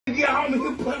get home and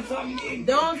you put something in.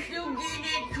 Don't you get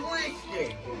it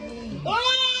twisted.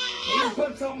 You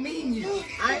put something in you.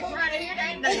 I ain't trying to hear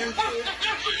that damn shit.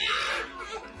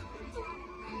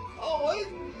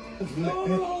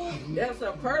 That's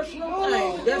a personal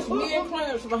thing. That's me and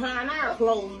Clarence behind our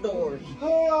closed doors.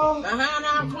 Behind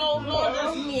our closed doors,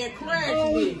 that's me and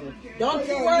Clarence business. Don't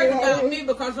you worry about me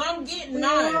because I'm getting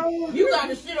mine. You got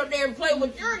to sit up there and play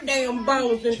with your damn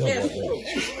bones and testicles.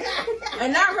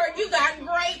 And I heard you got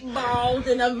grape balls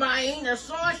in a vein of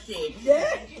sausage.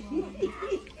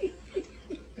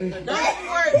 Don't you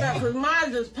worry about it, because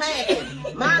mine's is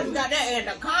packing. Mine's got that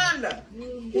anaconda.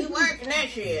 He's working that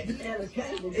shit.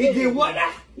 He did what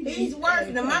now? He's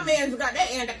working, and my man's got that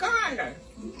anaconda.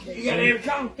 You got that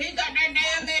anaconda? He got that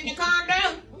damn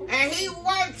anaconda, and he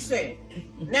works it.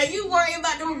 Now you worry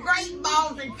about them grape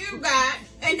balls that you got,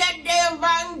 and that damn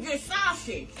vein of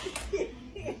sausage.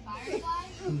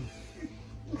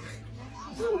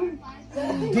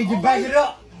 Did you back it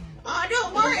up? Oh,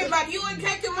 don't worry about it. You ain't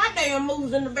taking my damn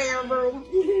moves in the bedroom.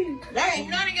 That ain't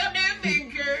none of your damn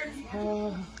pictures.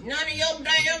 None of your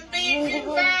damn bitches,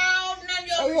 girl. None of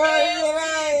your damn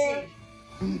bitches.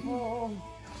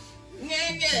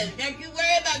 Yeah. Don't you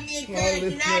worry about getting cursed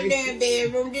in our damn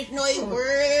bedroom. Just know he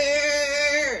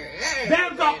word.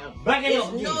 Back up. Back it up.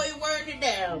 Just know he word it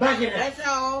down. Back it up. That's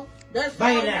all. That's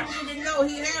all you need to know.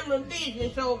 He handling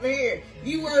business over here.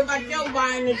 You worry about your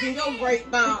violence and your great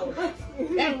balls.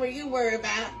 That's what you worry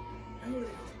about.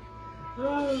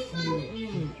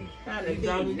 Trying to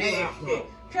be nasty.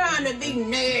 Trying to be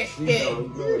nasty.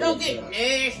 Don't get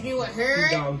nasty with her.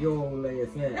 Don't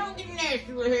get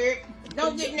nasty with her.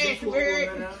 Don't get nasty with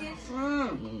her.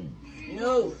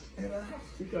 No.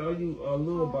 She called you a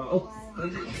little ball.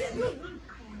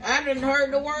 I done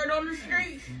heard the word on the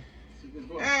streets.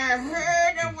 I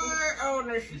heard the word on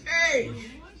the streets.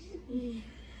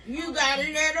 You got a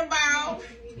little ball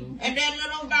and that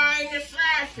little vein of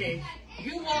sausage.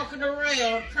 You walking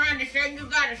around trying to say you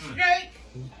got a steak?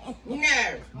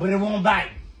 No. But it won't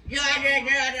bite. Da.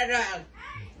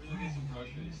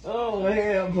 Oh,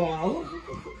 hell, boy.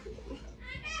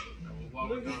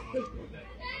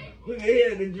 Look at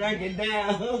him to drink it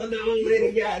down. The old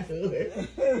lady got to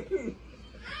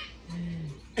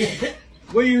it.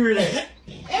 Where you heard that?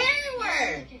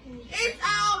 Everywhere. It's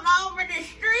all over the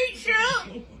street, Chuck.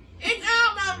 It's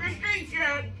all over the street,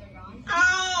 Chuck.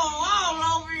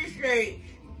 All over the street.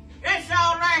 That's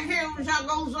all I hear when I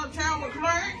goes uptown with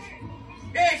Clarence.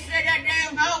 They say that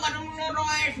damn dog got them little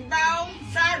ass dogs,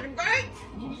 size of grapes.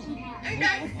 Ain't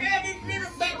that said this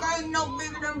little baker ain't no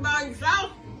bigger than vein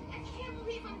sauce?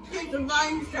 It's a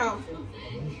vein sauce.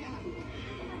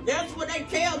 That's what they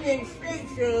tell me in the street,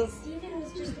 Chuck.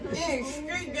 In the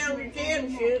street down the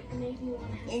township. In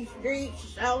the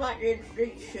streets, I like in the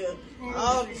streets, Chuck.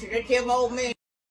 All the shit, they tell my old man.